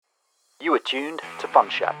You are tuned to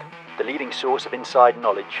Fund Shack, the leading source of inside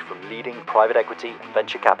knowledge from leading private equity and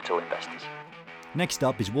venture capital investors. Next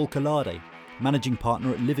up is Wol Kolade, managing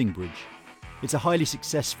partner at Livingbridge. It's a highly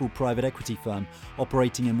successful private equity firm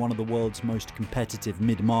operating in one of the world's most competitive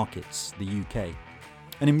mid-markets, the UK.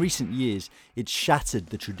 And in recent years, it's shattered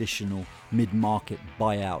the traditional mid-market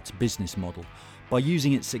buyout business model by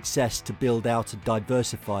using its success to build out a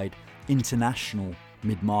diversified international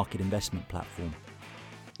mid-market investment platform.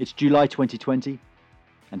 It's July 2020,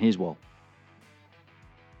 and here's Wol.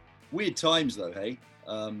 Weird times though, hey?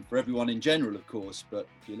 For everyone in general, of course, but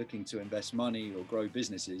if you're looking to invest money or grow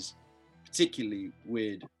businesses, particularly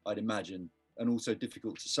weird, I'd imagine, and also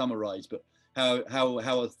difficult to summarize. But how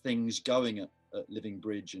are things going at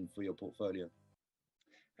Livingbridge and for your portfolio?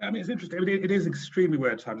 I mean, it's interesting. I mean, it is extremely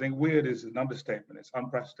weird times. I think weird is an understatement. It's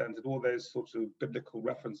unprecedented. All those sorts of biblical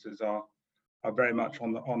references are very much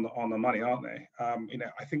on the money, aren't they?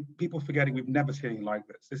 I think people are forgetting we've never seen anything like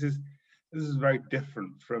this. This is very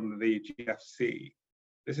different from the GFC.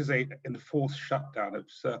 This is an enforced shutdown of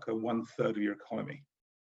circa 1/3 of your economy,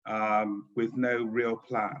 with no real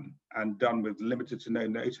plan and done with limited to no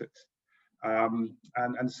notice.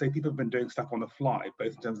 And so people have been doing stuff on the fly,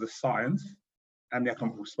 both in terms of the science and the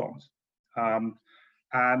economic response.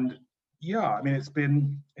 And yeah, I mean, it's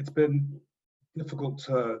been difficult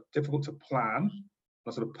to plan on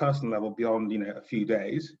a sort of personal level beyond a few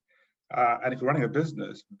days. And if you're running a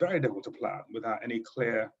business, very difficult to plan without any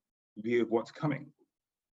clear view of what's coming.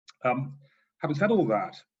 Having said all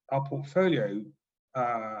that, our portfolio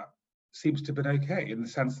seems to have been okay in the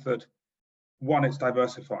sense that, one, it's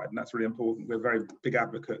diversified, and that's really important. We're very big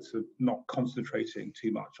advocates of not concentrating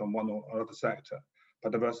too much on one or other sector,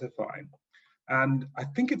 but diversifying. And I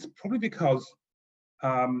think it's probably because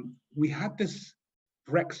we had this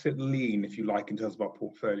Brexit lean, if you like, in terms of our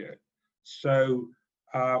portfolio. So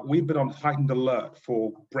we've been on heightened alert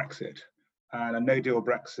for Brexit and a no-deal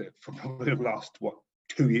Brexit for probably the last,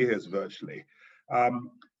 2 years virtually.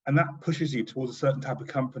 And that pushes you towards a certain type of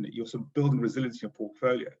company. You're sort of building resilience in your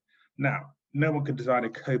portfolio. Now, no one could design a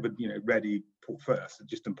COVID, ready portfolio. It's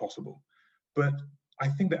just impossible. But I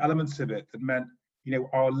think the elements of it that meant,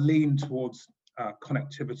 our lean towards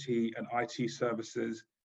connectivity and IT services,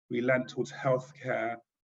 we lent towards healthcare,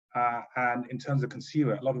 and in terms of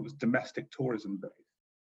consumer, a lot of it was domestic tourism based.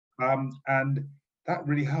 And that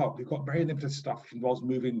really helped. We've got very limited stuff which involves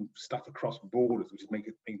moving stuff across borders, which is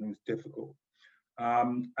making things difficult.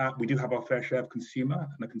 We do have our fair share of consumer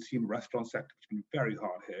and the consumer restaurant sector, which has been very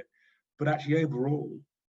hard hit. But actually, overall,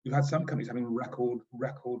 we've had some companies having record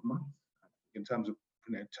months in terms of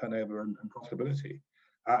turnover and profitability,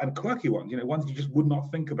 and quirky ones, ones you just would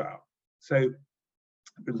not think about. So,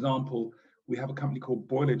 for example, we have a company called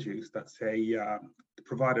Boiler Juice that's a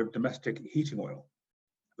provider of domestic heating oil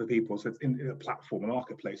for people. So it's in a platform, a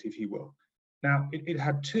marketplace, if you will. Now, it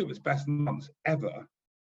had two of its best months ever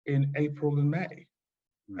in April and May,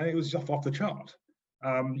 and it was just off the chart.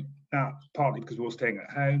 Now, partly because we're all staying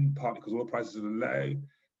at home, partly because oil prices are low,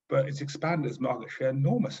 but it's expanded its market share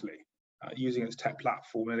enormously, using its tech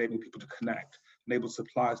platform, enabling people to connect, enable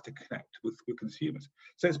suppliers to connect with consumers.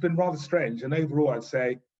 So it's been rather strange. And overall, I'd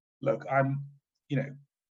say, look, I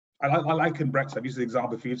liken Brexit. I've used the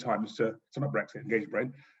example a few times to, it's not Brexit, engage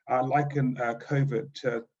brain. I liken COVID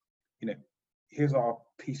to, here's our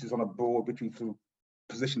pieces on a board which we've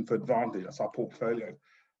positioned for advantage. That's our portfolio.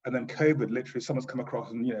 And then COVID, literally, someone's come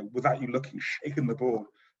across and, without you looking, shaken the board.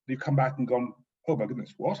 You've come back and gone, oh my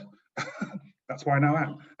goodness, what? That's where I now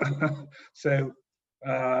am. So,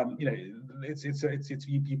 it's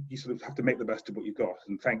you sort of have to make the best of what you've got.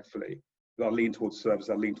 And thankfully, with our lean towards service,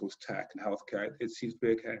 our lean towards tech and healthcare, it seems to be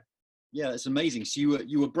okay. Yeah, it's amazing. So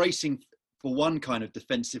you were bracing for one kind of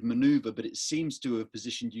defensive maneuver, but it seems to have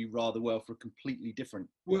positioned you rather well for a completely different.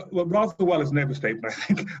 Well, rather well is an overstatement.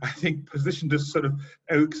 I think positioned us sort of,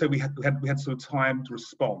 so we had sort of time to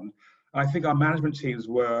respond. And I think our management teams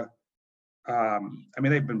were,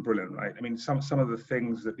 they've been brilliant, right? I mean, some of the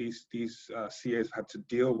things that these CEOs have had to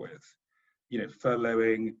deal with,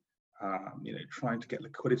 furloughing, trying to get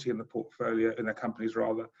liquidity in the portfolio, in their companies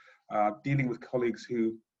rather, dealing with colleagues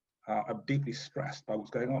who are deeply stressed by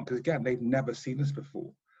what's going on, because again, they've never seen this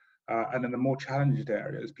before. And in the more challenged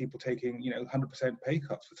areas, people taking 100% pay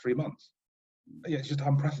cuts for 3 months. Yeah, it's just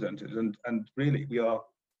unprecedented, and really we are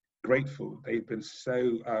grateful. They've been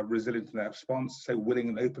so resilient in their response, so willing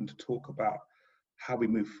and open to talk about how we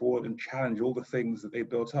move forward and challenge all the things that they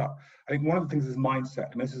built up. I think one of the things is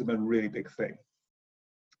mindset, and this has been a really big thing.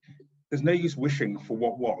 There's no use wishing for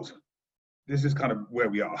what was. This is kind of where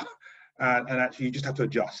we are. And actually, you just have to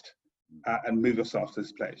adjust. and move yourself to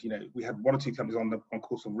this place. We had one or two companies on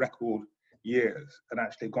course of record years and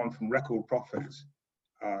actually gone from record profits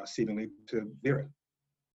seemingly to zero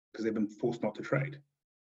because they've been forced not to trade.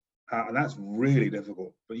 And that's really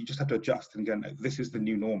difficult, but you just have to adjust and go, no, this is the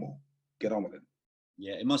new normal. Get on with it.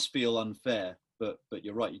 Yeah, it must feel unfair, but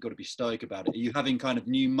you're right. You've got to be stoic about it. Are you having kind of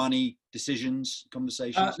new money decisions,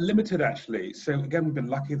 conversations? Limited, actually. So again, we've been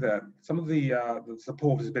lucky there. Some of the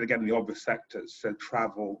support has been, again, in the obvious sectors, so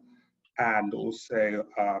travel and also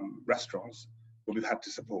restaurants, where we've had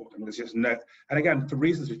to support. I mean, there's just no, and again, for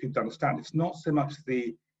reasons which people don't understand, it's not so much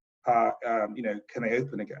the, can they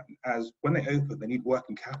open again, as when they open, they need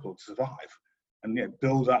working capital to survive and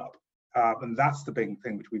build up. And that's the big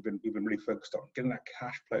thing which we've been really focused on, getting that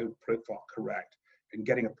cash flow profile correct and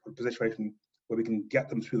getting a situation where we can get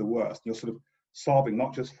them through the worst. And you're sort of solving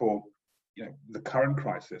not just for the current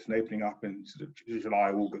crisis and opening up in sort of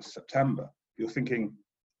July, August, September. You're thinking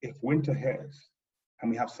if winter hits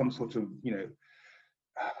and we have some sort of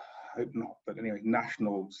I hope not, but anyway,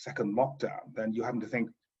 national second lockdown, then you're having to think,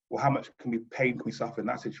 well, how much pain can we suffer in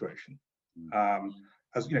that situation? So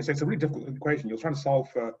it's a really difficult equation. You're trying to solve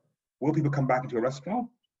for, will people come back into a restaurant?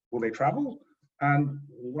 Will they travel? And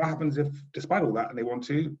what happens if, despite all that, and they want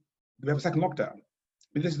to, we have a second lockdown? I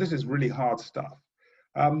mean, this is really hard stuff.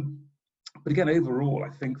 But again, overall, I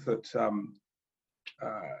think that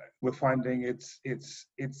we're finding it's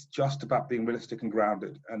just about being realistic and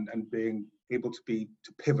grounded, and being able to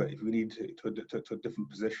pivot if we need to a different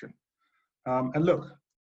position. And look,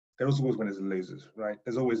 there's always winners and losers, right?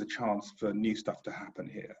 There's always a chance for new stuff to happen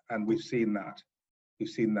here, and we've seen that. We've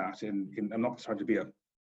seen that in I'm not trying to be a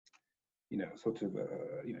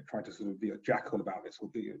trying to sort of be a jackal about this, or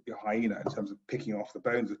be a hyena in terms of picking off the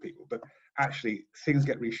bones of people. But actually, things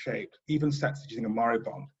get reshaped. Even sets using a Murray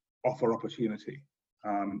bond offer opportunity,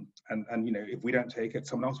 and if we don't take it,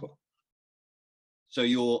 someone else will. So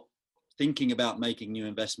you're thinking about making new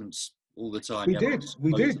investments all the time. We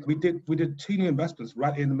did 2 new investments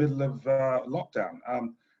right in the middle of lockdown.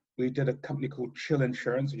 We did a company called Chill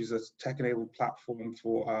Insurance, which is a tech-enabled platform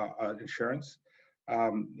for insurance.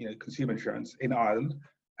 Consumer insurance in Ireland,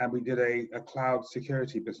 and we did a cloud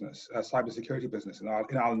security business, a cyber security business in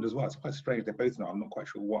Ireland as well. It's quite strange, they're both in Ireland, I'm not quite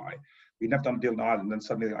sure why. We'd never done a deal in Ireland, and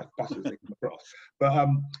suddenly like buses they come across. But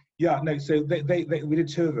so we did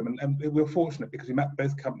 2 of them, and we were fortunate because we met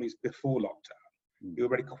both companies before lockdown. We were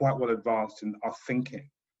already quite well advanced in our thinking,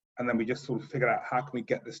 and then we just sort of figured out how can we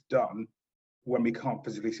get this done when we can't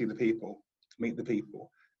physically see the people, meet the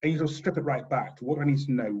people. And you sort of strip it right back to what do I need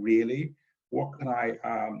to know really. What can I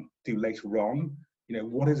do later on?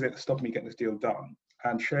 What is it that stopped me getting this deal done?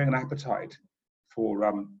 And showing an appetite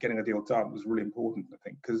for getting a deal done was really important, I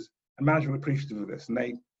think, because management were appreciative of this, and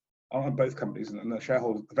they, on both companies, and the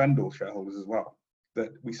shareholders, the vendor shareholders as well, that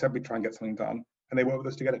we said we'd try and get something done, and they worked with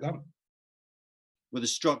us to get it done. Were the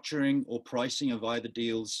structuring or pricing of either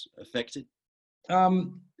deals affected? I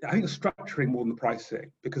think the structuring more than the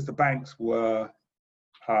pricing, because the banks were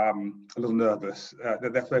a little nervous.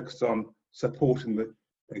 They're focused on supporting the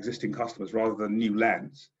existing customers rather than new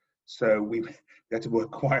lends. So we had to work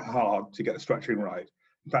quite hard to get the structuring right.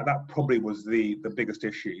 In fact, that probably was the biggest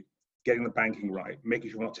issue, getting the banking right,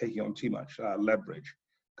 making sure we're not taking on too much leverage.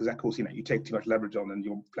 Because of course, you take too much leverage on and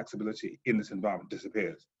your flexibility in this environment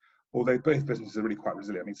disappears. Although both businesses are really quite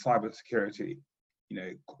resilient. I mean, cyber security,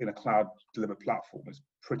 in a cloud delivered platform is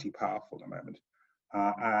pretty powerful at the moment.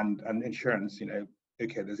 And insurance,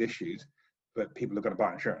 okay, there's issues, but people are going to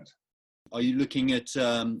buy insurance. Are you looking at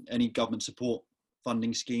any government support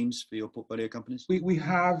funding schemes for your portfolio companies? We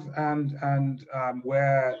have, and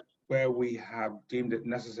where we have deemed it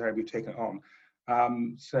necessary, we've taken it on.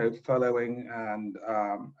 So furloughing and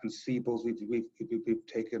CBILS, we've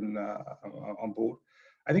taken on board.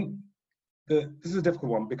 I think this is a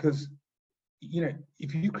difficult one because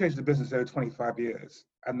if you created a business over 25 years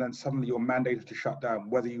and then suddenly you're mandated to shut down,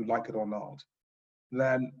 whether you like it or not,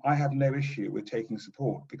 then I have no issue with taking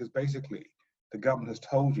support, because basically the government has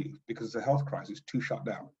told you, because it's a health crisis, to shut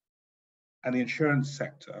down. And the insurance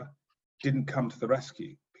sector didn't come to the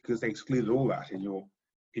rescue because they excluded all that in your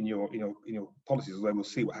policies, although we'll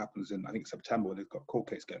see what happens in, I think, September, when they've got a court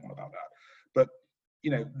case going on about that. But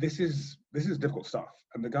this is difficult stuff,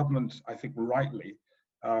 and the government, I think, rightly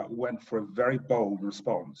went for a very bold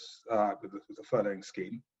response with the furloughing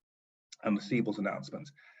scheme and the CBILS announcement.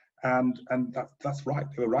 And that's right.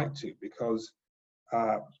 They were right to, because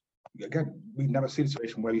again, we've never seen a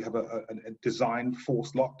situation where you have a designed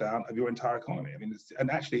forced lockdown of your entire economy. I mean,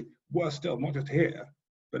 and actually worse still, not just here,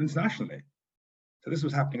 but internationally. So this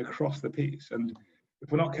was happening across the piece. And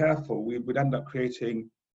if we're not careful, we would end up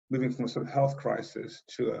creating moving from a sort of health crisis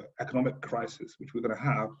to an economic crisis, which we're going to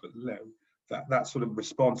have, but that sort of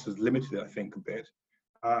response is limited, I think, a bit.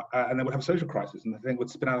 And then we'd have a social crisis, and the thing would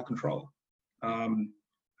spin out of control. And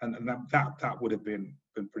that would have been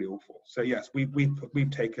pretty awful. So yes,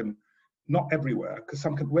 we've taken, not everywhere, because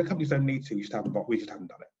where companies don't need to, we just haven't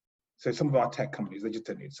done it. So some of our tech companies, they just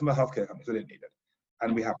don't need it. Some of the healthcare companies, they didn't need it,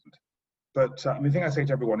 and we haven't. But the thing I say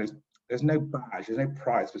to everyone is, there's no badge, there's no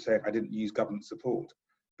prize for saying I didn't use government support.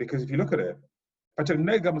 Because if you look at it, if I took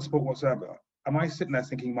no government support whatsoever, am I sitting there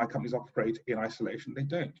thinking my companies operate in isolation? They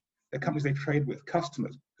don't. They're companies they trade with,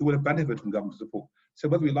 customers who would have benefited from government support. So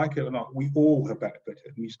whether we like it or not, we all have benefited,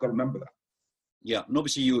 and you just got to remember that. Yeah, and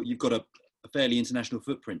obviously you've got a fairly international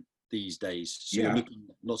footprint these days. So you're looking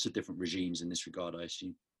at lots of different regimes in this regard, I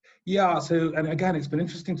assume. Yeah, so, and again, it's been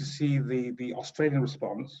interesting to see the Australian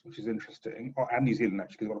response, which is interesting, and New Zealand,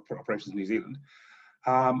 actually, because we've got operations in New Zealand,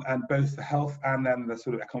 and both the health and then the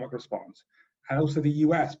sort of economic response, and also the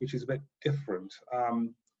US, which is a bit different.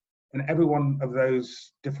 And every one of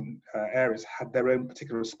those different areas had their own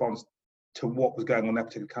particular response to what was going on in their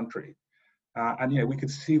particular country. And, we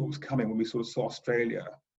could see what was coming when we sort of saw Australia,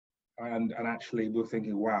 and actually we were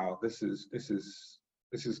thinking, wow, this is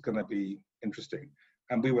going to be interesting.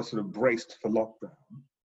 And we were sort of braced for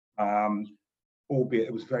lockdown, albeit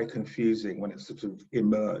it was very confusing when it sort of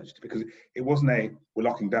emerged, because it wasn't we're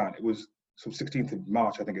locking down. It was sort of 16th of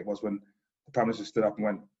March, I think it was, when the Prime Minister stood up and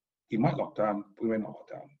went, you might lock down, but we may not lock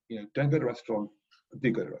down. Don't go to restaurants, but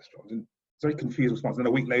do go to restaurants. And it's a very confused response. And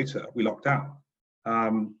then a week later, we locked down.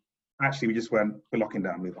 Actually, we just went, we're locking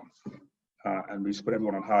down, move on. And we just put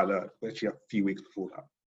everyone on high alert, actually a few weeks before that.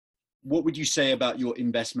 What would you say about your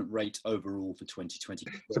investment rate overall for 2020?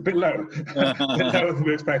 It's a bit low, a bit lower than we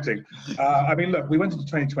were expecting. Look, we went into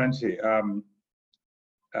 2020,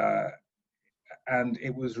 and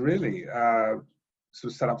it was really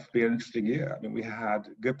sort of set up to be an interesting year. We had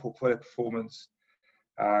good portfolio performance.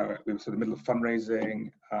 We were sort of in the middle of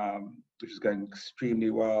fundraising, which was going extremely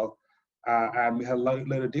well, and we had a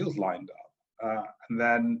load of deals lined up. And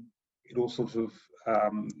then it all sort of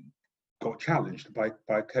got challenged by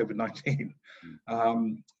COVID-19,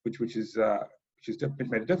 which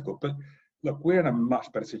made it difficult. But look, we're in a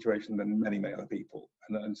much better situation than many other people,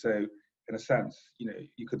 and so in a sense,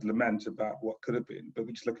 you could lament about what could have been, but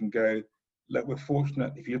we just look and go, look, we're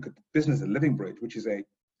fortunate. If you look at the business at Livingbridge, which is a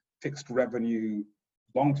fixed revenue,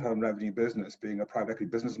 long-term revenue business, being a private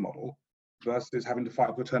equity business model, versus having to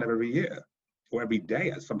fight for a turnover every year or every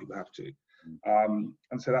day, as some people have to. And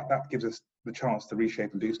so that gives us the chance to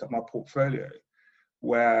reshape and do stuff in our portfolio,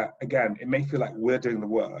 where, again, it may feel like we're doing the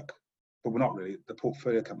work, but we're not really. The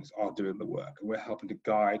portfolio companies are doing the work, and we're helping to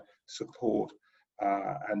guide, support,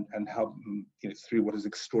 and help them through what is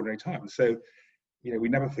extraordinary time. So, we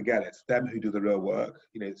never forget it's them who do the real work.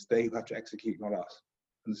 It's they who have to execute, not us.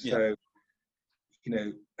 And so,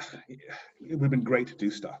 it would have been great to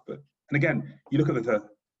do stuff. But, and again, you look at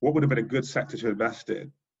what would have been a good sector to invest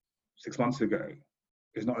in 6 months ago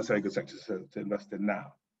is not necessarily a good sector to invest in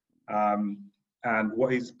now. And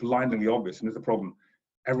what is blindingly obvious, and this is the problem,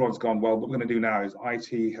 everyone's gone, well, what we're going to do now is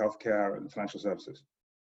IT, healthcare, and financial services.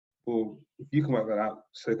 Well, if you can work that out,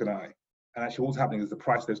 so can I. And actually what's happening is the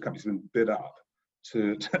price of those companies have been bid up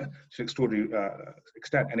to an extraordinary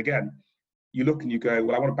extent. And again, you look and you go,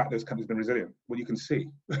 well, I want to back those companies been resilient. Well, you can see,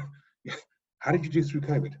 how did you do through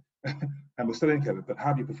COVID? And we're still in COVID, but how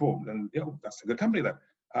have you performed? And that's a good company then.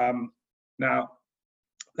 Now,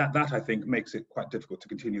 that I think makes it quite difficult to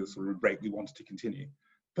continue the sort of rate we wanted to continue.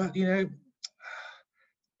 But the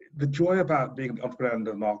joy about being the entrepreneur end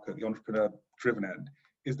of the market, the entrepreneur-driven end,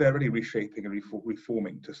 is they're really reshaping and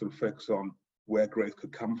reforming to sort of focus on where growth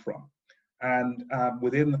could come from. And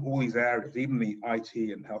within all these areas, even the IT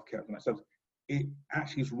and healthcare and that stuff, it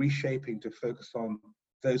actually is reshaping to focus on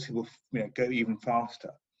those who will go even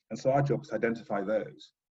faster. And so our job is to identify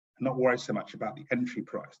those and not worry so much about the entry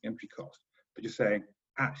price, the entry cost, but just saying,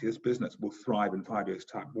 actually, this business will thrive in 5 years'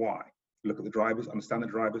 time. Why? Look at the drivers, understand the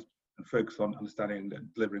drivers, and focus on understanding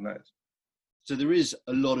and delivering those. So there is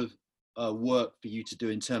a lot of work for you to do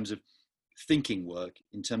in terms of thinking work,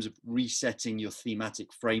 in terms of resetting your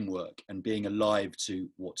thematic framework and being alive to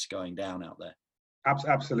what's going down out there.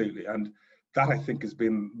 Absolutely. And that, I think, has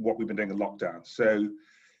been what we've been doing in lockdown. So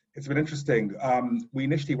it's been interesting. We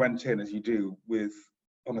initially went in, as you do, with,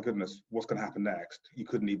 oh my goodness, what's going to happen next? You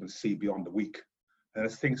couldn't even see beyond a week. And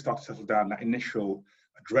as things start to settle down, that initial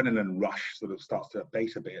adrenaline rush sort of starts to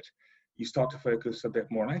abate a bit. You start to focus a bit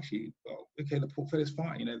more on actually, well, okay, the portfolio is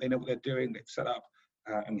fine. They know what they're doing. They've set up,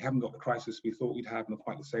 and we haven't got the crisis we thought we'd have, not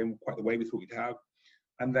quite the way we thought we'd have.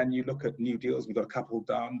 And then you look at new deals. We've got a couple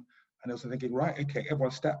done. and also thinking, right, okay,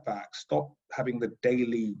 everyone step back, stop having the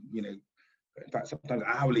daily, in fact, sometimes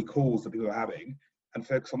hourly calls that people are having, and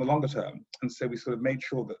focus on the longer term. And so we sort of made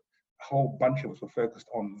sure that a whole bunch of us were focused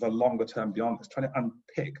on the longer term beyond this, trying to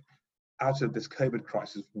unpick out of this COVID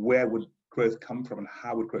crisis, where would growth come from and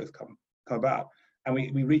how would growth come about? And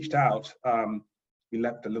we reached out, we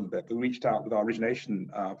left a little bit, but we reached out with our origination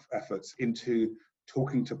efforts into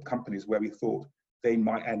talking to companies where we thought they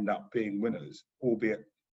might end up being winners, albeit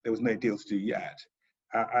there was no deal to do yet.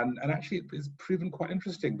 And actually, it's proven quite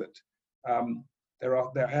interesting that there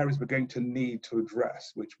are areas we're going to need to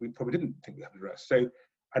address, which we probably didn't think we had to address. So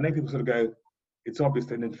I know people sort of go, it's obvious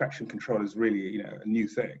that infection control is really, a new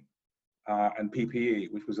thing. And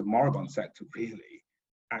PPE, which was a moribund sector, really,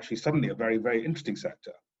 actually suddenly a very, very interesting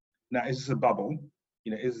sector. Now, is this a bubble?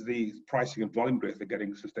 Is the pricing and volume growth are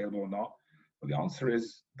getting sustainable or not? Well, the answer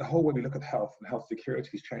is the whole way we look at health and health security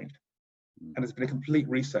has changed. And there's been a complete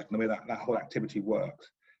reset in the way that whole activity works.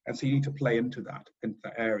 And so you need to play into that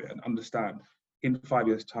area and understand in 5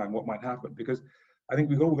 years' time what might happen. Because I think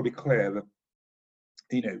we've all got to be clear that,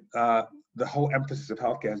 the whole emphasis of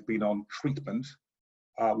healthcare has been on treatment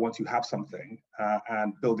once you have something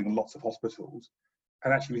and building lots of hospitals.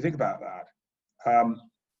 And actually, if you think about that,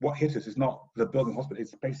 what hit us is not the building hospital,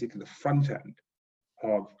 it's basically the front end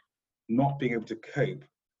of not being able to cope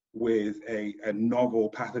with a novel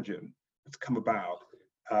pathogen that's come about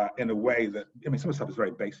in a way that, some of the stuff is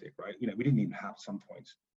very basic, right? We didn't even have at some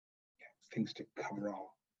points things to cover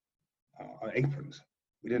our aprons.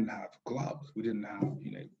 We didn't have gloves. We didn't have,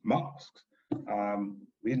 masks.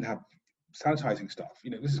 We didn't have sanitizing stuff.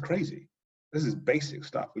 This is crazy. This is basic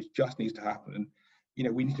stuff which just needs to happen. And,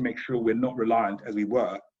 we need to make sure we're not reliant, as we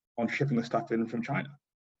were, on shipping the stuff in from China.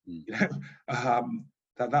 It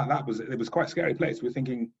was quite a scary place. We're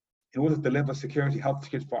thinking, in order to deliver security, health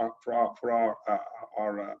security for our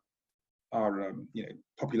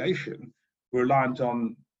population, we're reliant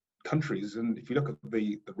on countries. And if you look at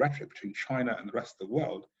the rhetoric between China and the rest of the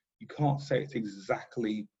world, you can't say it's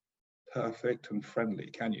exactly perfect and friendly,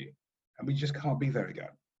 can you? And we just can't be there again.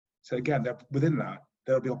 So again, within that,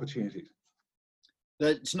 there'll be opportunities.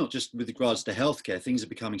 It's not just with regards to healthcare. Things are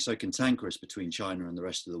becoming so cantankerous between China and the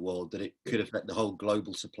rest of the world that it could affect the whole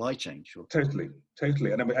global supply chain. Sure. Totally.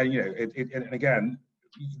 And again,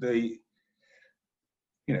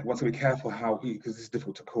 once we be careful because this is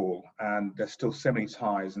difficult to call, and there's still so many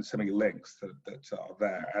ties and so many links that are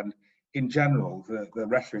there. And in general, the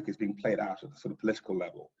rhetoric is being played out at the sort of political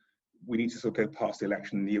level. We need to sort of go past the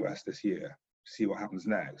election in the US this year to see what happens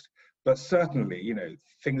next. But certainly,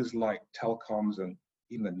 things like telecoms and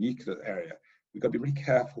even the nuclear area, we've got to be really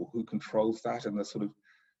careful who controls that, and the sort of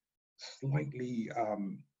slightly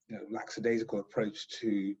lackadaisical approach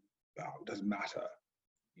to it doesn't matter.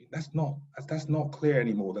 That's not clear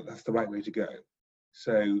anymore that that's the right way to go.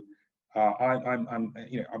 So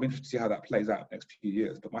I'm interested to see how that plays out next few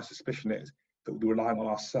years. But my suspicion is that we'll be relying on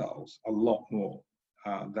ourselves a lot more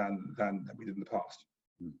than we did in the past.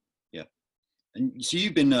 Yeah. And so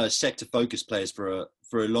you've been sector focused players for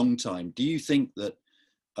a long time. Do you think that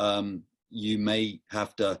you may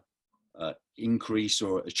have to increase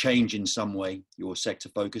or change in some way your sector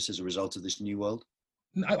focus as a result of this new world?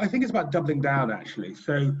 I think it's about doubling down, actually.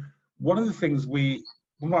 So one of our themes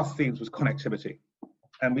was connectivity,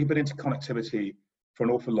 and we've been into connectivity for an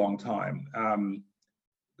awful long time,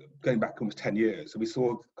 going back almost 10 years. So we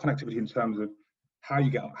saw connectivity in terms of how you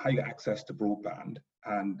get access to broadband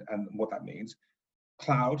and what that means,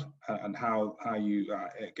 cloud and how you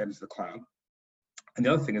get into the cloud. And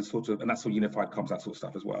the other thing is and that's sort of unified comms, that sort of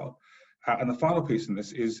stuff as well. And the final piece in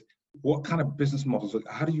this is what kind of business models,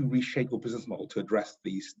 how do you reshape your business model to address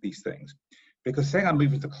these things? Because saying I'm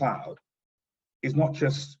moving to the cloud is not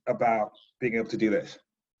just about being able to do this.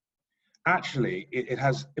 Actually, it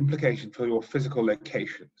has implications for your physical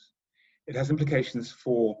locations. It has implications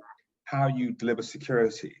for how you deliver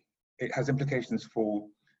security. It has implications for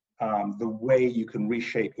the way you can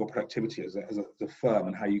reshape your productivity as a firm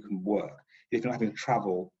and how you can work. If you're not having to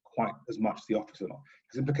travel quite as much to the office or not.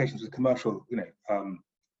 It has implications with commercial,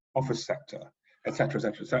 office sector, et cetera, et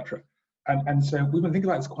cetera, et cetera. And so we've been thinking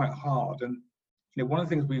about this quite hard. And one of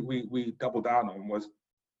the things we doubled down on was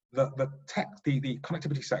the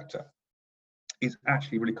connectivity sector is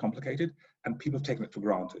actually really complicated, and people have taken it for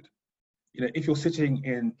granted. If you're sitting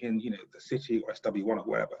in the city or SW1 or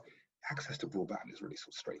wherever, access to broadband is really sort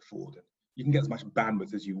of straightforward. You can get as much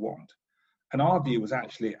bandwidth as you want. And our view was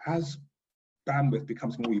actually, as bandwidth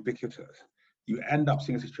becomes more ubiquitous, you end up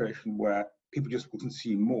seeing a situation where people just will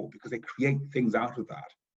consume more because they create things out of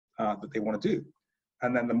that that they want to do.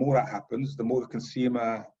 And then the more that happens, the more the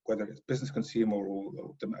consumer, whether it's business consumer or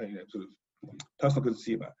sort of personal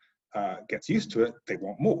consumer, gets used to it, they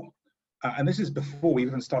want more. And this is before we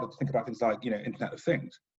even started to think about things like, Internet of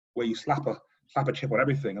Things, where you slap a chip on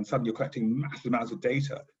everything, and suddenly you're collecting massive amounts of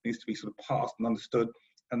data that needs to be sort of parsed and understood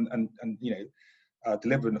and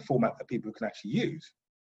delivered in a format that people can actually use.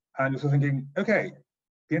 And you're sort of thinking, okay,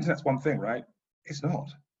 the internet's one thing, right? It's not.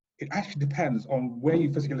 It actually depends on where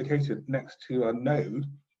you're physically located next to a node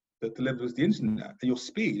that delivers the internet and your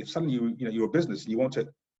speed. If suddenly you're a business and you want it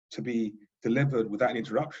to be delivered without any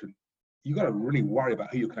interruption, you've got to really worry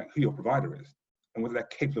about who your provider is and whether they're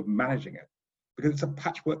capable of managing it, because it's a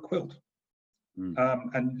patchwork quilt.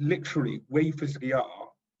 And literally, where you physically are,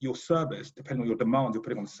 your service, depending on your demands you're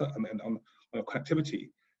putting on your connectivity,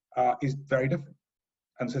 is very different.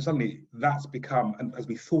 And so suddenly that's become, and as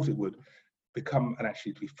we thought it would, become, and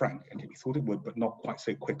actually, to be frank, and we thought it would, but not quite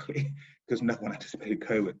so quickly, because no one anticipated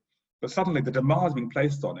COVID. But suddenly the demands being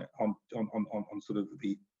placed on it, on sort of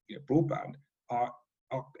the broadband, are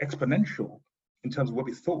exponential in terms of what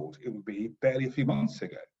we thought it would be barely a few months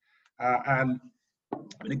ago. And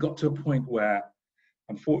it got to a point where,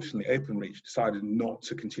 unfortunately, Openreach decided not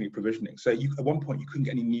to continue provisioning. So at one point, you couldn't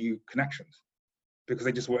get any new connections because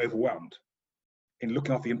they just were overwhelmed in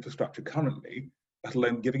looking after the infrastructure currently, let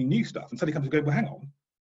alone giving new stuff. And suddenly comes to go, well, hang on,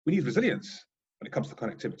 we need resilience when it comes to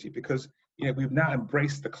connectivity, because we've now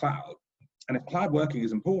embraced the cloud. And if cloud working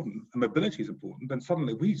is important and mobility is important, then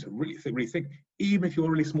suddenly we need to really think, even if you're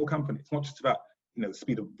a really small company, it's not just about the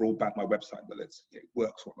speed of broadband, my website, whether it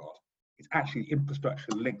works or not. It's actually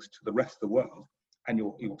infrastructure links to the rest of the world and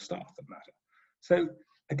your staff that matter. So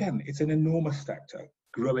again, it's an enormous sector,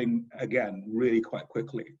 growing again really quite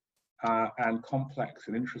quickly, and complex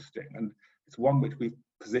and interesting. And it's one which we've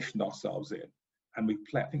positioned ourselves in, and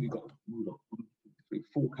I think we've got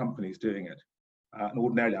 4 companies doing it. And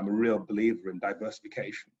ordinarily, I'm a real believer in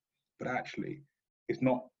diversification, but actually, it's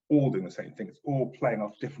not all doing the same thing. It's all playing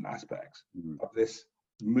off different aspects of this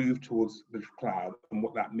move towards the cloud and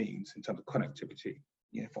what that means in terms of connectivity,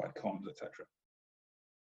 unified comms, etc.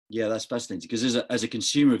 Yeah, that's fascinating, because as a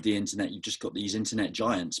consumer of the internet, you've just got these internet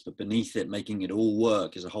giants, but beneath it, making it all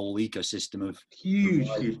work as a whole ecosystem of huge.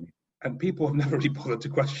 And people have never really bothered to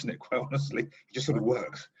question it, quite honestly. It just sort of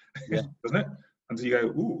works, doesn't it? And so you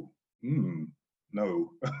go,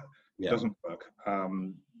 no, it doesn't work.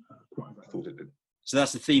 Quite as I thought it did. So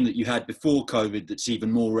that's the theme that you had before COVID that's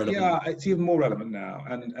even more relevant. Yeah, it's even more relevant now.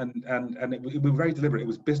 And we were very deliberate. It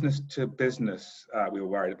was business to business we were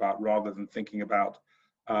worried about, rather than thinking about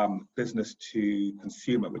business to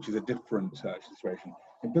consumer, which is a different situation.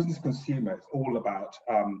 In business to consumer, it's all about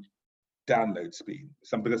download speed.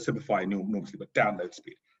 So I'm going to simplify enormously, but download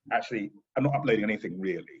speed. Actually, I'm not uploading anything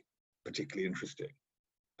really particularly interesting.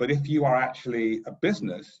 But if you are actually a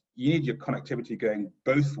business, you need your connectivity going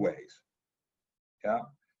both ways. Yeah,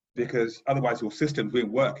 because otherwise your systems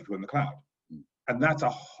won't work if you're in the cloud. And that's a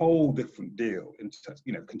whole different deal.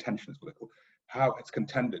 Contention is what they call it. How it's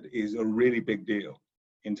contended is a really big deal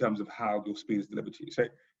in terms of how your speed is delivered to you. So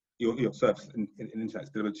your service in internet is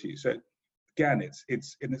delivered to you. So again,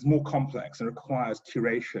 it's more complex and requires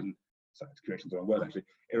curation. Sorry, curation is the wrong word actually.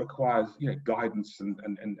 It requires guidance and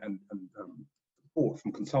support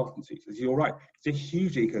from consultancies. As you're right, it's a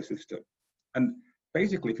huge ecosystem. And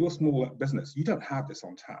basically, if you're a small business, you don't have this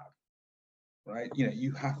on tap, right?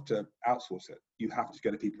 You have to outsource it. You have to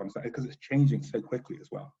get people to understand it, because it's changing so quickly as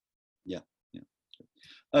well. Yeah.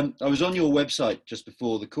 I was on your website just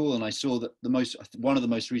before the call, and I saw that one of the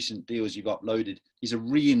most recent deals you've uploaded is a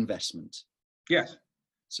reinvestment. Yes.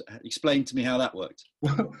 So explain to me how that worked.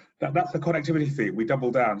 Well, that's the connectivity theme. We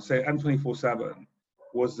doubled down. So M24/7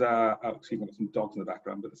 was, excuse me, I've got some dogs in the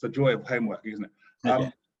background, but it's the joy of homework, isn't it?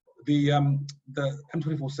 The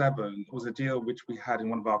M24/7 was a deal which we had in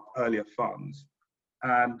one of our earlier funds.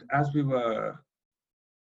 And as we were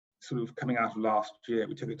sort of coming out of last year,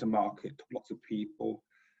 we took it to market, took lots of people,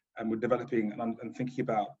 and we're developing and thinking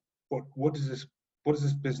about what does this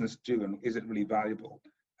business do, and is it really valuable?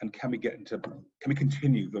 And can we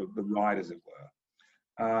continue the ride, as it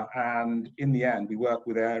were? And in the end, we worked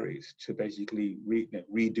with Ares to basically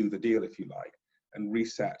redo the deal, if you like, and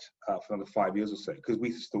reset for another 5 years or so, because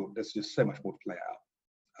we thought there's just so much more to play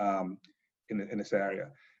out in this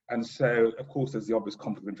area. And so, of course, there's the obvious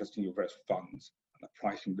conflict of interest in your various funds, and the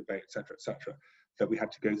pricing debate, et cetera, that we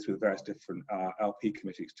had to go through the various different LP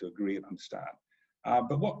committees to agree and understand.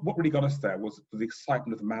 But what really got us there was the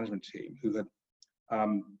excitement of the management team, who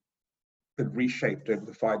had reshaped over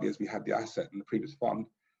the 5 years we had the asset in the previous fund,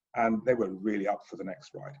 and they were really up for the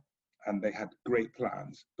next ride. And they had great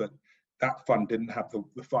plans, but that fund didn't have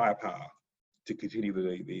the firepower to continue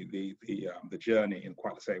the journey in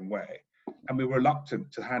quite the same way, and we were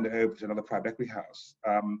reluctant to hand it over to another private equity house.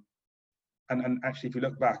 And actually, if you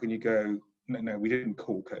look back and you go, no, we didn't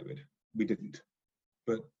call COVID, we didn't,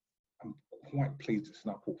 but I'm quite pleased it's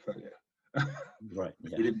in our portfolio. Right.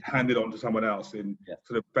 Yeah. We didn't hand it on to someone else in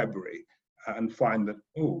sort of February and find that,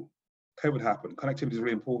 oh, COVID happened. Connectivity is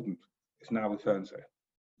really important. It's now with so-and-so.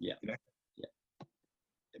 Yeah. You know?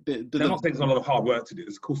 But I'm not saying there's not a lot of hard work to do.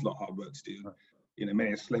 There's of course a lot of hard work to do. Right. You know,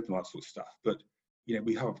 many are slipping all that sort of stuff. But you know,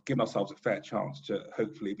 we have given ourselves a fair chance to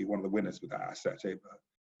hopefully be one of the winners with that asset over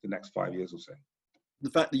the next 5 years or so. The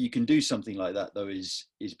fact that you can do something like that, though, is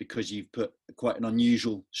because you've put quite an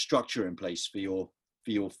unusual structure in place for your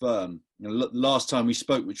firm. You know, last time we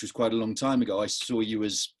spoke, which was quite a long time ago, I saw you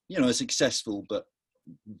as, you know, a successful but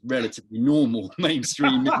relatively normal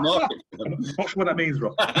mainstream mid-market firm. Not sure what that means,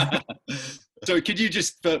 Rob. So could you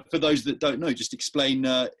just, for those that don't know, just explain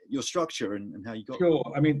your structure and how you got Sure.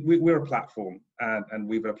 I mean, we're a platform, and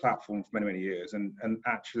we've been a platform for many, many years. And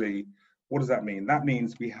actually, what does that mean? That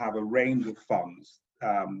means we have a range of funds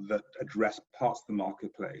that address parts of the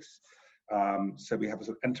marketplace. So we have a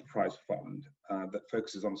sort of enterprise fund that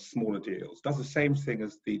focuses on smaller deals, does the same thing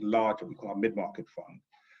as the larger, we call our mid-market fund,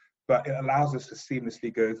 but it allows us to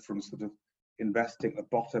seamlessly go from sort of investing at the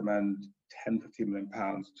bottom end, 10, 15 million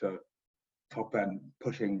pounds to top end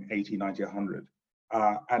pushing 80, 90, 100.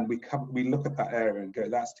 And we look at that area and go,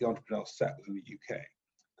 that's the entrepreneurial set within the UK.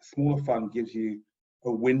 The smaller fund gives you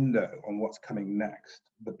a window on what's coming next.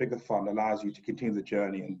 The bigger fund allows you to continue the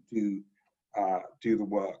journey and do the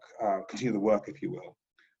work, continue the work, if you will.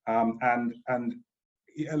 And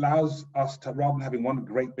it allows us to, rather than having one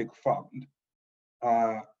great big fund,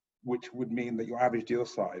 which would mean that your average deal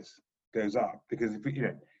size goes up. Because if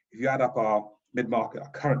you add up our mid-market, our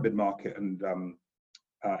current mid-market and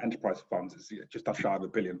enterprise funds, it's just shy of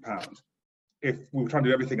 £1 billion. If we were trying to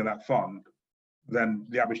do everything in that fund, then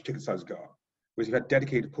the average ticket size go up. Whereas if you had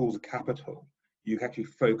dedicated pools of capital, you can actually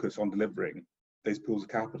focus on delivering those pools of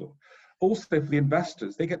capital. Also, for the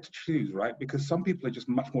investors, they get to choose, right? Because some people are just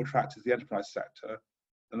much more attracted to the enterprise sector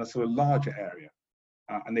than a sort of larger area.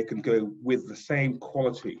 And they can go with the same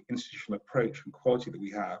quality, institutional approach and quality that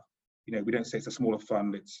we have. You know, we don't say it's a smaller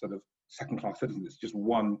fund, it's sort of second-class citizens, it's just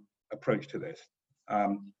one approach to this.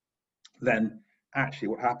 Then actually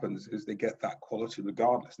what happens is they get that quality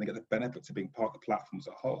regardless, and they get the benefits of being part of the platform as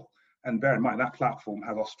a whole. And bear in mind, that platform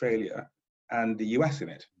has Australia and the US in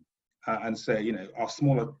it. And so, you know, our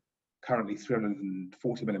smaller, currently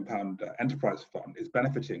 £340 million enterprise fund is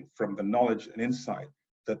benefiting from the knowledge and insight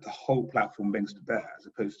that the whole platform brings to bear, as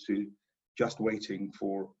opposed to just waiting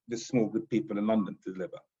for this small group of people in London to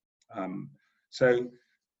deliver. So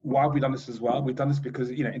why have we done this as well? We've done this because,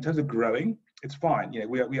 you know, in terms of growing, it's fine. You know,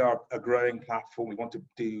 we are a growing platform. We want to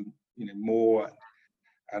do, you know, more,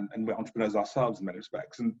 and we're entrepreneurs ourselves in many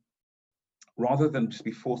respects. And rather than just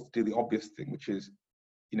be forced to do the obvious thing, which is,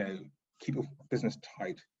 you know, keep your business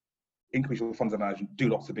tight, increase your funds under management, do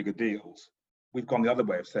lots of bigger deals, we've gone the other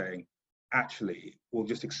way of saying, actually, we'll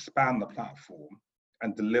just expand the platform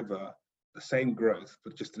and deliver the same growth,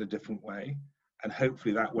 but just in a different way. And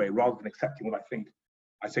hopefully that way, rather than accepting what I think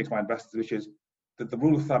I say to my investors, which is that the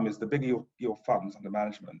rule of thumb is the bigger your funds under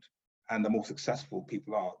management and the more successful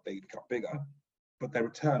people are, they become bigger, but their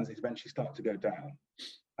returns eventually start to go down.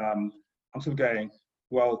 I'm sort of going,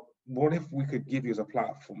 well, what if we could give you as a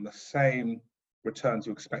platform the same returns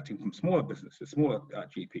you're expecting from smaller businesses, smaller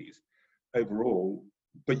GPs overall,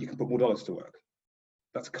 but you can put more dollars to work?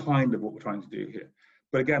 That's kind of what we're trying to do here.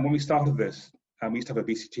 But again, when we started this, we used to have a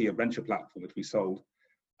VCT, a venture platform, which we sold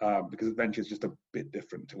because venture is just a bit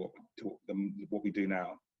different to what we do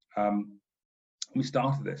now. We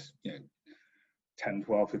started this, you know, 10,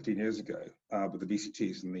 12, 15 years ago with the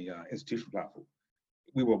VCTs and the institutional platform.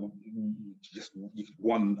 We were just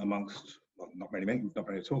one amongst, well, not many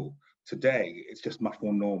at all. Today, it's just much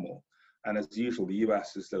more normal. And as usual, the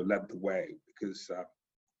US has led the way because you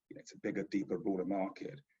know, it's a bigger, deeper, broader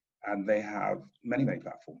market. And they have many, many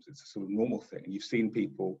platforms. It's a sort of normal thing. And you've seen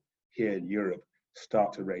people here in Europe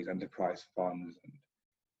start to raise enterprise funds and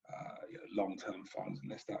you know, long-term funds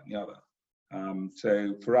and this, that, and the other.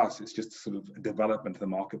 So for us, it's just sort of a development of the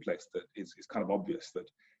marketplace that is kind of obvious that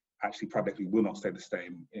actually private equity will not stay the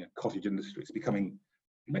same. You know, cottage industry, it's becoming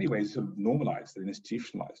in many ways sort of normalized and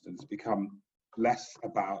institutionalized, and it's become less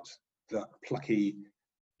about the plucky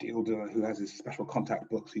deal doer who has his special contact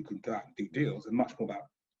books who can go out and do deals, and much more about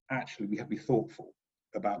actually we have to be thoughtful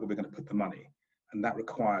about where we're going to put the money, and that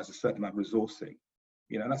requires a certain amount of resourcing.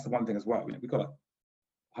 You know, and that's the one thing as well. You know, we've got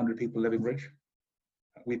 100 people in Livingbridge.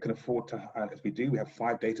 We can afford to, as we do, we have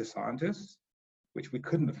 5 data scientists. which we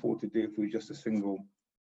couldn't afford to do if we were just a single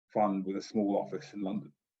fund with a small office in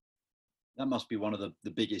London. That must be one of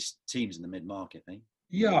the biggest teams in the mid-market, eh?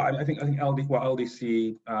 Yeah, I think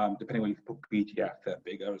LDC, depending on you put BGF, they're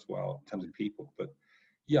bigger as well in terms of people. But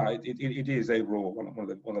yeah, it is overall one of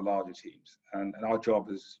the larger teams, and our job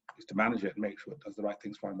is to manage it and make sure it does the right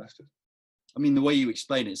things for our investors. I mean, the way you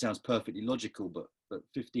explain it sounds perfectly logical, but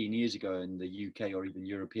 15 years ago in the UK or even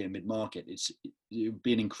European mid-market, it would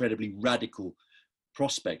be an incredibly radical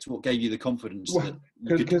prospect. What gave you the confidence that?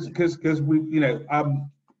 Because we, you know,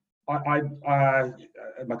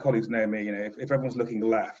 my colleagues know me. You know, if everyone's looking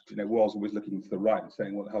left, you know, Wol's always looking to the right and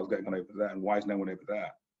saying, "What the hell's going on over there? And why is no one over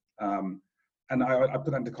there?" And I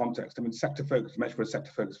put that into context. I mean, sector focused, measure for a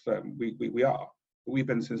sector focused firm, we are. We've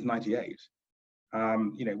been since '98.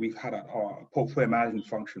 You know, we've had our portfolio management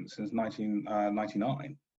function since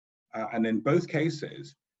 1999, and in both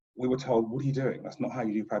cases, we were told, "What are you doing? That's not how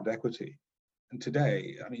you do private equity." And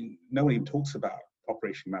today, I mean, no one even talks about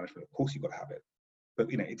operation management. Of course, you've got to have it, but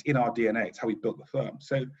you know, it's in our DNA. It's how we built the firm.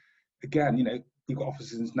 So, again, you know, we've got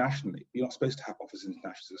offices internationally. You're not supposed to have offices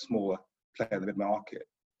internationally as a smaller player in the mid market.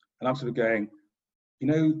 And I'm sort of going, you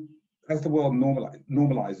know, as the world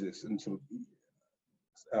normalizes and sort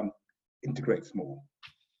of integrates more,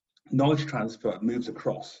 knowledge transfer moves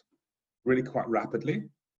across really quite rapidly.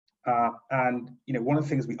 And you know, one of the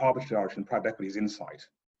things we arbitrage in private equity is insight.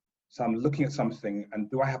 So I'm looking at something, and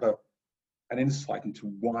do I have an insight into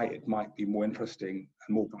why it might be more interesting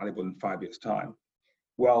and more valuable in 5 years' time?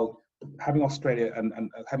 Well, having Australia and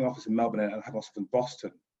having an office in Melbourne and having an office in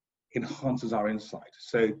Boston enhances our insight.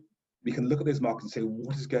 So we can look at those markets and say,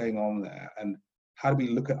 what is going on there? And how do we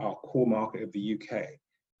look at our core market of the UK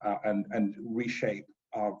and reshape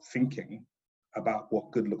our thinking about what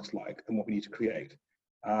good looks like and what we need to create?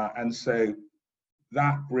 And so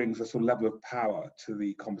that brings a sort of level of power to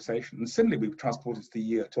the conversation. And similarly, we've transported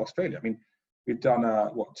to Australia. I mean, we've done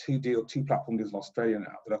two platform deals in Australia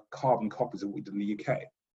now that are carbon copies of what we did in the UK.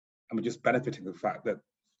 And we're just benefiting from the fact that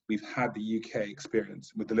we've had the UK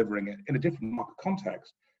experience. We're delivering it in a different market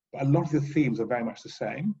context, but a lot of the themes are very much the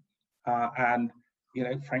same. And, you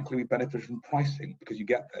know, frankly, we benefit from pricing because you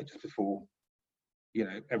get there just before, you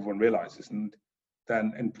know, everyone realizes. And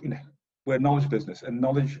you know, we're a knowledge business, and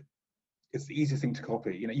knowledge is the easiest thing to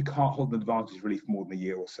copy. You know, you can't hold an advantage really for more than a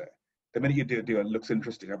year or so. The minute you do it looks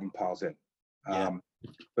interesting, everyone piles in.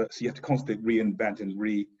 But so you have to constantly reinvent and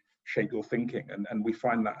reshape your thinking. And we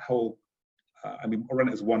find that whole, I mean, I run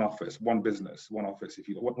it as one office, one business, one office,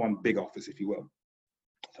 one big office, if you will.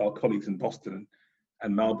 So our colleagues in Boston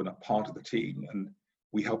and Melbourne are part of the team, and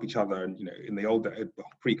we help each other. And, you know, in the old days,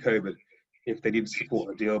 pre-COVID, if they needed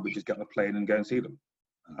support a deal, we just get on a plane and go and see them.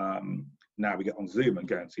 Now we get on Zoom and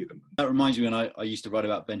go and see them. That reminds me when I used to write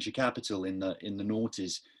about venture capital in the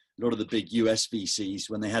noughties. A lot of the big US VCs,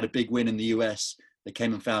 when they had a big win in the US, they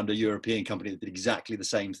came and found a European company that did exactly the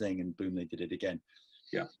same thing, and boom, they did it again.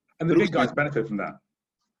 Yeah, and the big guys benefit from that.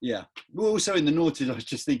 Yeah. Well, also in the noughties, I was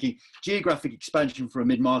just thinking, geographic expansion for a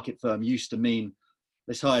mid-market firm used to mean,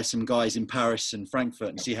 let's hire some guys in Paris and Frankfurt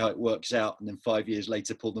and see how it works out, and then 5 years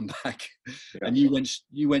later pull them back. Yeah. And you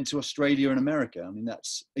went to Australia and America. I mean,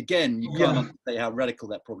 that's, again, you can't say how radical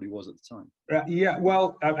that probably was at the time. Yeah,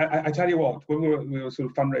 well, I tell you what, when we were sort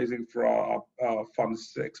of fundraising for our Fund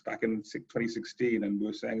 6 back in 2016, and we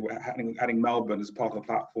were saying we're adding Melbourne as part of the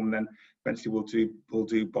platform, and then eventually we'll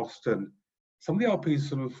do Boston. Some of the LPs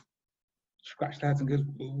sort of scratch their heads and goes,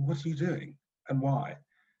 well, what are you doing and why?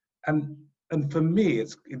 And for me,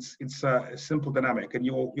 it's a simple dynamic. And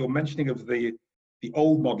you're mentioning of the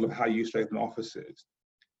old model of how you used to open offices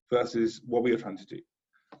versus what we were trying to do.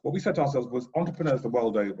 What we said to ourselves was entrepreneurs the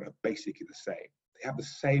world over are basically the same. They have the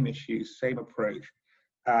same issues, same approach,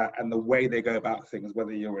 and the way they go about things,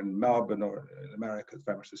 whether you're in Melbourne or in America, is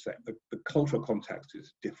very much the same. The cultural context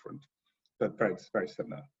is different, but very, very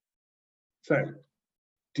similar. So,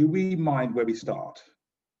 do we mind where we start?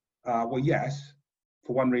 Well, yes,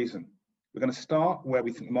 for one reason. We're going to start where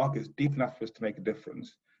we think the market is deep enough for us to make a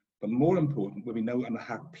difference, but more important, where we know and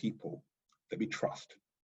have people that we trust.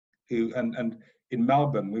 And in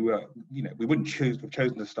Melbourne, we wouldn't have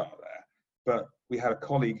chosen to start there, but we had a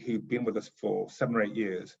colleague who'd been with us for 7 or 8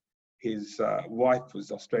 years. His wife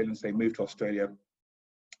was Australian, so he moved to Australia,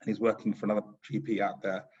 and he's working for another GP out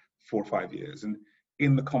there 4 or 5 years. And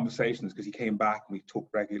in the conversations, because he came back and we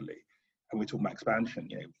talked regularly, and we talked about expansion,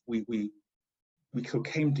 you know, we sort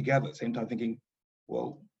of came together at the same time thinking,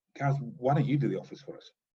 well, Gareth, why don't you do the office for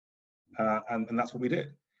us? And that's what we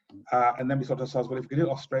did. And then we thought to ourselves, well, if we could do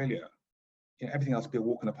Australia, you know, everything else would be a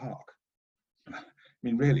walk in the park. I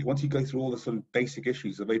mean, really, once you go through all the sort of basic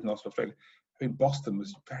issues of opening Australia, I mean, Boston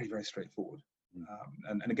was very, very straightforward.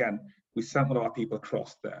 And again, we sent one of our people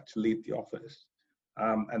across there to lead the office.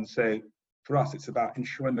 And so for us, it's about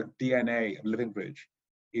ensuring the DNA of Livingbridge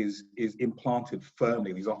is implanted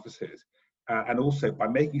firmly in these offices. And also by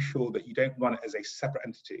making sure that you don't run it as a separate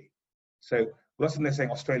entity. So rather than they're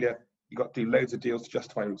saying, Australia, you've got to do loads of deals to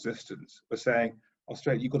justify your existence, we're saying,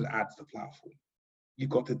 Australia, you've got to add to the platform. You've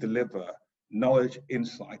got to deliver knowledge,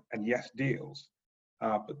 insight, and yes, deals.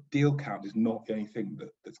 But deal count is not the only thing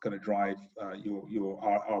that's going to drive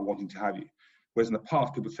our wanting to have you. Whereas in the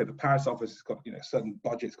past, people would say the Paris office has got certain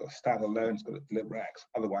budgets, got to stand alone, it's got to deliver X,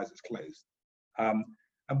 otherwise it's closed.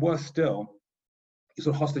 And worse still, you're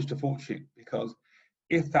sort of hostage to fortune, because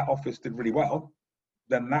if that office did really well,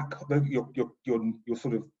 then your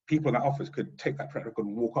sort of people in that office could take that track record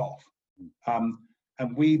and walk off.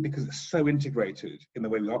 And we, because it's so integrated in the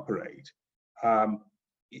way we operate,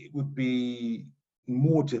 it would be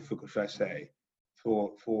more difficult, should I say,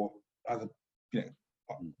 for other,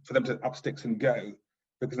 for them to up sticks and go,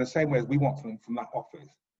 because in the same way as we want something from that office,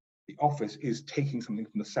 the office is taking something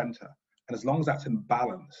from the centre, and as long as that's in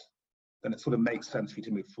balance, then it sort of makes sense for you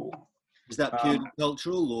to move forward. Is that purely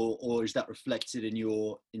cultural, or is that reflected in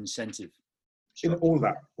your incentive structure? In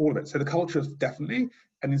all of it. So the culture is definitely,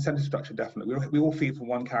 and the incentive structure definitely. We all feed from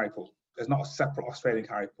one carry pool. There's not a separate Australian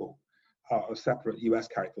carry pool or a separate US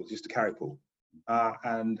carry pool, it's just a carry pool.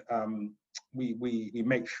 We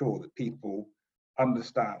make sure that people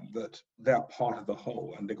understand that they're part of the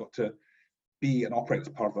whole, and they've got to be and operate as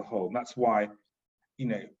part of the whole. And that's why,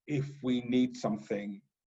 if we need something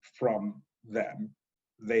from them,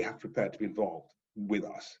 they have prepared to be involved with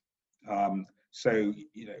us. So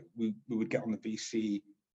we would get on the VC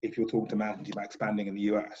if you're talking to management team about expanding in the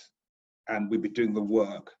US, and we'd be doing the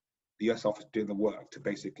work, the US office doing the work to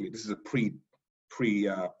basically, this is a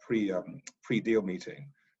pre-deal meeting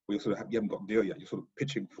where you haven't got a deal yet, you're sort of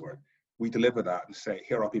pitching for it. We deliver that and say,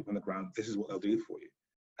 here are people on the ground, this is what they'll do for you.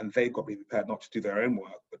 And they've got to be prepared not to do their own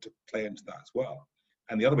work, but to play into that as well.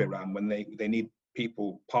 And the other way around, when they need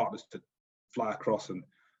people, partners to fly across and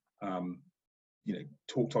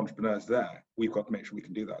talk to entrepreneurs there, we've got to make sure we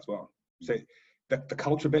can do that as well. So the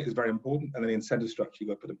culture bit is very important, and then the incentive structure you've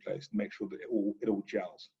got to put in place to make sure that it all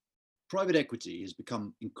gels. Private equity has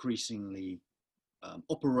become increasingly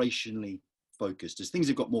operationally focused. As things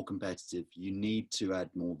have got more competitive, you need to add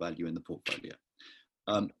more value in the portfolio.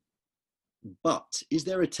 But is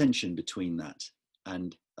there a tension between that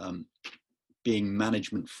and being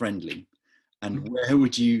management friendly? And where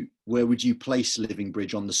would you place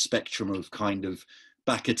Livingbridge on the spectrum of kind of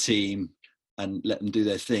back a team and let them do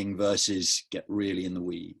their thing versus get really in the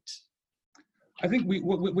weeds? I think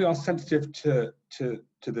we are sensitive to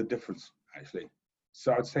the difference, actually.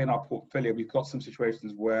 So I'd say in our portfolio, we've got some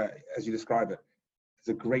situations where, as you describe it, it's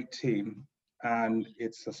a great team and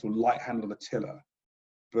it's a sort of light hand on the tiller,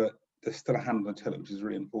 but there's still a hand on the tiller, which is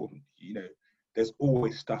really important. There's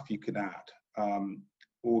always stuff you can add,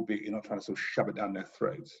 albeit you're not trying to sort of shove it down their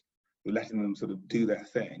throats. You're letting them sort of do their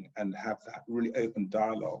thing and have that really open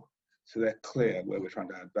dialogue so they're clear where we're trying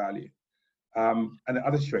to add value. And there are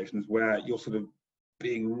other situations where you're sort of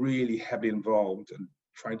being really heavily involved and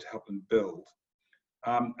trying to help them build.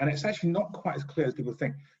 And it's actually not quite as clear as people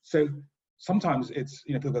think. So sometimes it's,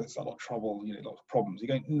 people go, there's a lot of trouble, lots of problems. You're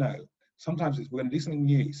going, no. Sometimes it's, we're going to do something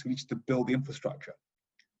new, so we need to build the infrastructure.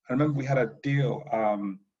 I remember we had a deal,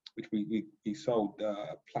 which we sold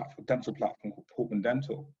a dental platform called Portman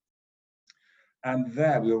Dental. And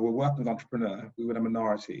there we were working with an entrepreneur, we were in a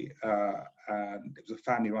minority, and it was a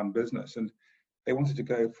family-run business. And they wanted to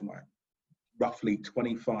go from like roughly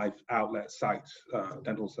 25 outlet sites,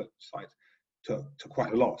 dental sites, to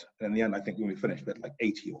quite a lot. And in the end, I think when we finished, we had like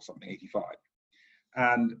 80 or something, 85.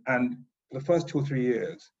 And for the first 2 or 3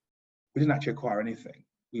 years, we didn't actually acquire anything.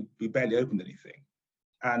 We barely opened anything.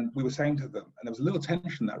 And we were saying to them, and there was a little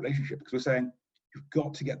tension in that relationship, because we're saying, you've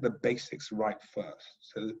got to get the basics right first.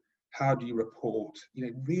 So how do you report,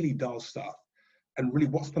 really dull stuff? And really,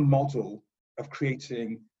 what's the model of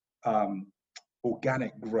creating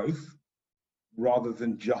organic growth rather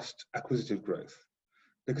than just acquisitive growth?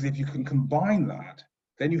 Because if you can combine that,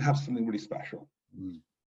 then you have something really special.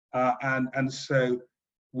 And so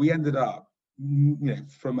we ended up,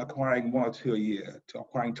 from acquiring 1 or 2 a year to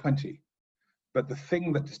acquiring 20. But the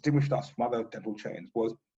thing that distinguished us from other dental chains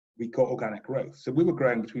was we got organic growth. So we were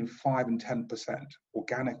growing between 5 and 10%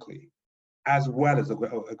 organically, as well as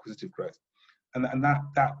acquisitive growth. And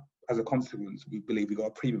that, as a consequence, we believe we got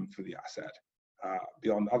a premium for the asset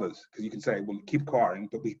beyond others. Because you can say, well, keep acquiring,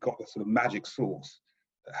 but we've got the sort of magic sauce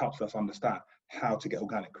that helps us understand how to get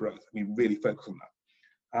organic growth. Really focus on that.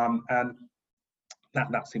 And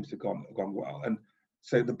that seems to have gone well. And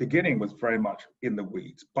So the beginning was very much in the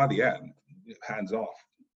weeds. By the end, hands off,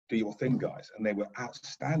 do your thing, guys. And they were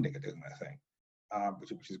outstanding at doing their thing,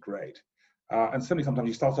 which is great. And certainly sometimes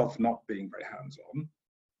you start off not being very hands-on,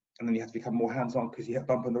 and then you have to become more hands-on because you hit a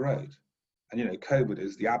bump in the road. And, COVID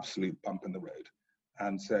is the absolute bump in the road.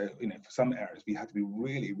 And so, for some areas, we had to be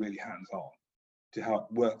really, really hands-on to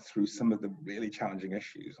help work through some of the really challenging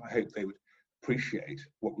issues. I hope they would appreciate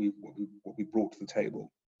what we brought to the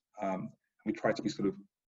table. We try to be sort of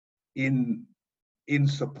in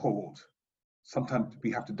support. Sometimes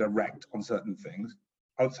we have to direct on certain things.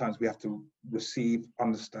 Other times we have to receive,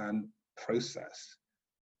 understand, process,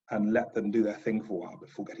 and let them do their thing for a while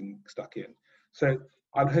before getting stuck in. So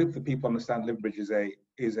I would hope that people understand Livingbridge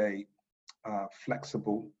is a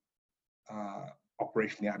flexible,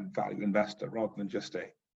 operationally added value investor rather than just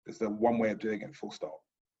there's the one way of doing it, full stop.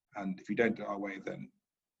 And if you don't do it our way, then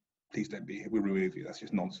please don't be here. We'll remove you. That's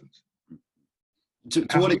just nonsense.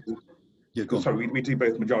 Sorry, we do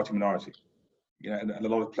both majority minority. And a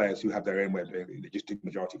lot of players who have their own way of doing it, they just do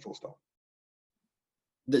majority, full stop.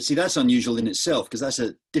 See, that's unusual in itself, because that's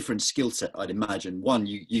a different skill set, I'd imagine. One,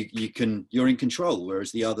 you're in control,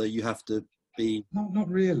 whereas the other, you have to be. Not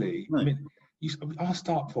really. No. I mean, our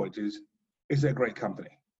start point is it a great company?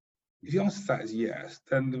 If the answer to that is yes,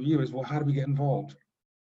 then the view is, well, how do we get involved?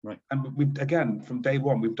 Right. And we've, again, from day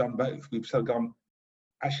one, we've done both. We've sort of gone,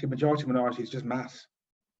 actually, majority minority is just maths.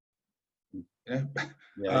 If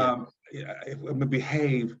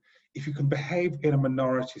you can behave in a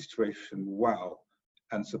minority situation well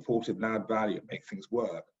and supportive and add value and make things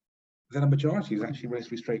work, then a majority is actually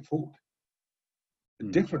relatively straightforward. The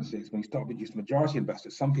difference is when you start with just majority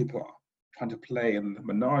investors, some people are trying to play in the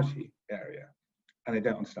minority area and they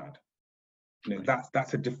don't understand.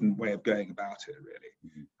 That's a different way of going about it, really.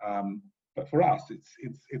 But for us, it's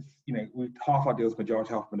we half our deals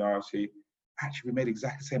majority, half minority. Actually, we made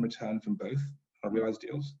exactly the same return from both our realized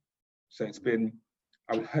deals. So it's been,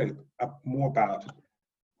 I would hope, more about,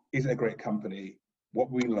 is it a great company?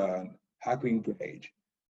 What we learn, how do we engage?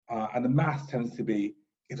 And the math tends to be,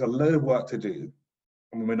 it's a load of work to do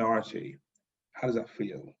from a minority. How does that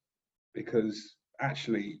feel? Because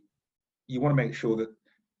actually, you want to make sure that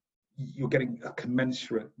you're getting a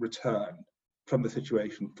commensurate return from the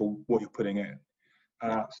situation for what you're putting in.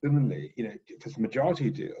 Similarly, if it's a majority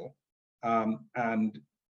deal and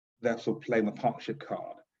they're sort of playing the partnership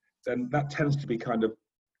card, then that tends to be kind of,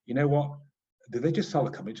 what? Did they just sell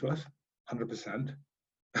the company to us? 100%.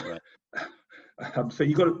 Right. So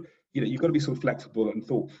you've got to be sort of flexible and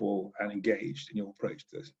thoughtful and engaged in your approach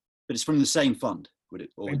to this. But it's from the same fund, would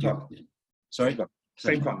it? Or same fund. Sorry?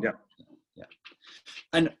 Same fund, yeah. Yeah.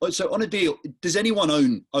 And so on a deal, does anyone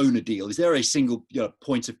own a deal? Is there a single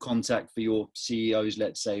point of contact for your CEOs,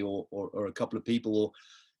 let's say, or a couple of people, or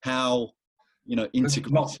how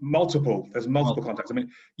integrate? There's multiple contacts. I mean,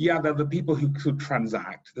 there are the people who could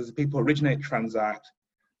transact. There's the people who originate, transact,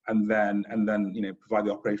 and then provide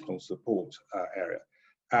the operational support area.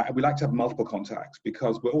 We like to have multiple contacts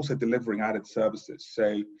because we're also delivering added services.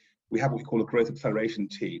 So we have what we call a growth acceleration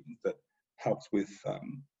team that helps with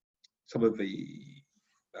some of the,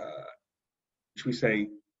 should we say,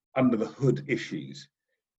 under the hood issues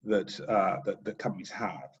that companies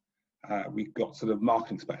have. We've got sort of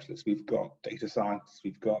marketing specialists, we've got data science,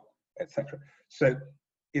 we've got etc. So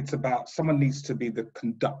it's about someone needs to be the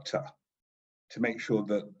conductor to make sure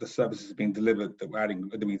that the services are being delivered, that we're adding,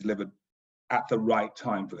 are being delivered at the right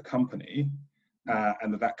time for the company,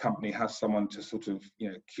 and that company has someone to sort of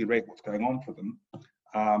curate what's going on for them.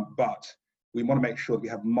 But we want to make sure that we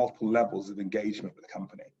have multiple levels of engagement with the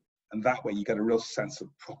company, and that way you get a real sense of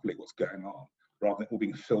properly what's going on, rather than all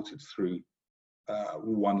being filtered through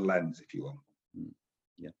one lens, if you will.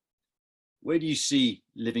 Yeah. Where do you see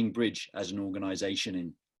Livingbridge as an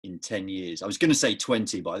organisation in 10 years? I was going to say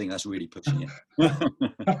 20, but I think that's really pushing it.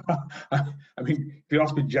 I mean, if you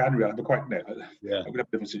asked me in January, I'd be quite no. Yeah.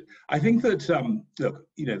 I think that look,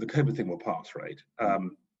 the COVID thing will pass, right?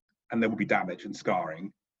 And there will be damage and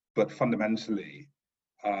scarring, but fundamentally,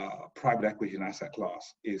 private equity and asset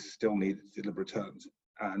class is still needed to deliver returns.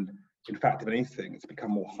 And in fact, if anything, it's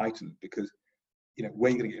become more heightened because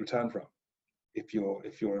where are you going to get return from? If you're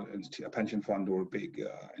a pension fund or a big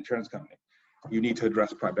insurance company, you need to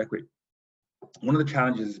address private equity. One of the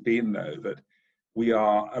challenges has been, though, that we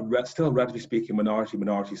are still, relatively speaking,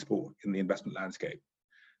 minority sport in the investment landscape,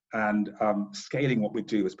 and scaling what we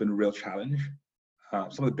do has been a real challenge.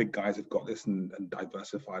 Some of the big guys have got this and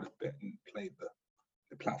diversified a bit and played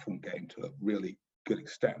the platform game to a really good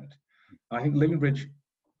extent. I think Livingbridge,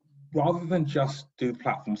 rather than just do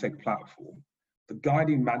platform, the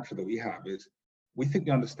guiding mantra that we have is we think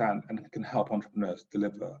we understand and can help entrepreneurs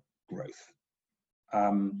deliver growth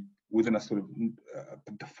within a sort of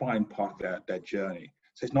defined part of their journey.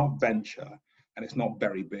 So it's not venture and it's not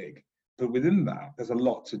very big, but within that, there's a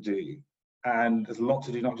lot to do. And there's a lot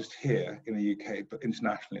to do, not just here in the UK, but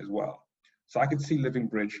internationally as well. So I could see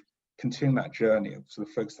Livingbridge continuing that journey of sort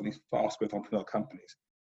of focus on these fast growth entrepreneurial companies,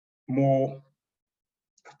 a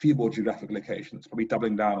few more geographic locations, probably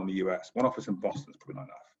doubling down on the US. One office in Boston is probably not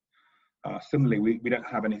enough. Similarly, we don't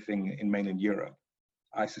have anything in mainland Europe.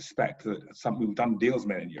 I suspect that we've done deals in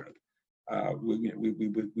mainland Europe. We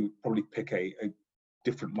would probably pick a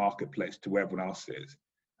different marketplace to where everyone else is.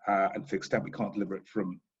 And to the extent we can't deliver it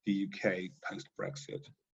from the UK post-Brexit,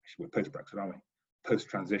 actually we're post-Brexit, aren't we?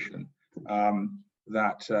 Post-transition,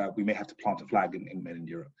 that we may have to plant a flag in mainland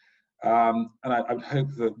Europe. And I would hope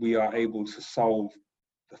that we are able to solve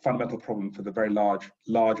the fundamental problem for the very larger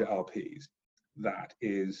LPs. That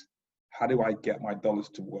is, how do I get my dollars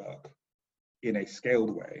to work in a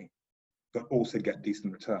scaled way, but also get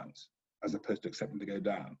decent returns, as opposed to accepting to go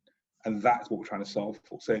down? And that's what we're trying to solve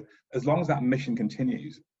for. So as long as that mission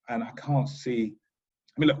continues, and I can't see,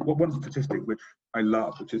 I mean, look, one statistic which I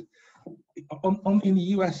love, which is in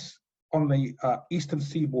the US, on the eastern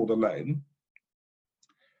seaboard alone,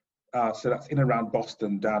 so that's in around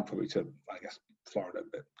Boston, down probably to, I guess, Florida a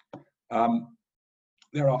bit.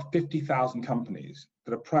 There are 50,000 companies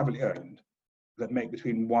that are privately owned that make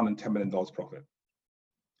between $1 and $10 million profit.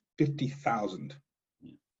 50,000.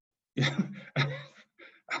 Yeah.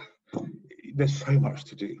 There's so much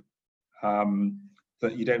to do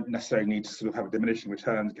that you don't necessarily need to sort of have a diminishing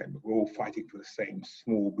returns game, but we're all fighting for the same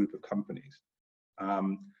small group of companies.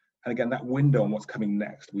 And again, that window on what's coming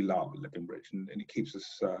next, we love at Livingbridge, and it keeps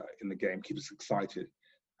us in the game, keeps us excited.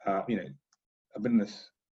 You know, I've been in this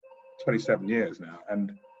 27 years now,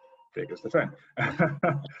 and there goes the phone.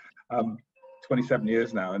 27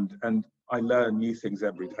 years now, and I learn new things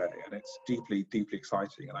every day, and it's deeply, deeply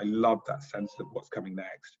exciting. And I love that sense of what's coming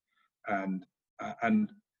next. And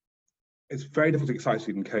it's very difficult to get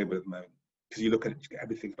excited in COVID at the moment, because you look at it, you get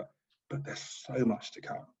everything, but there's so much to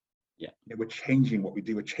come. Yeah. You know, we're changing what we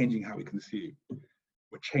do, we're changing how we consume,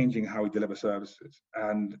 we're changing how we deliver services,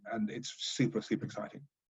 and it's super, super exciting.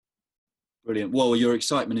 Brilliant. Well, your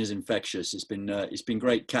excitement is infectious. It's been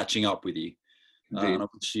great catching up with you. And I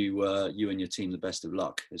wish you and your team the best of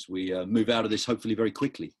luck as we move out of this, hopefully very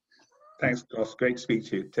quickly. Thanks, Ross. Great to speak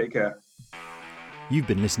to you. Take care. You've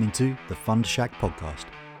been listening to the Fund Shack podcast.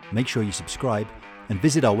 Make sure you subscribe and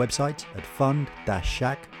visit our website at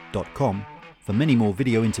fund-shack.com for many more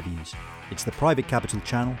video interviews. It's the private capital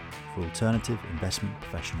channel for alternative investment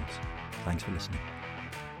professionals. Thanks for listening.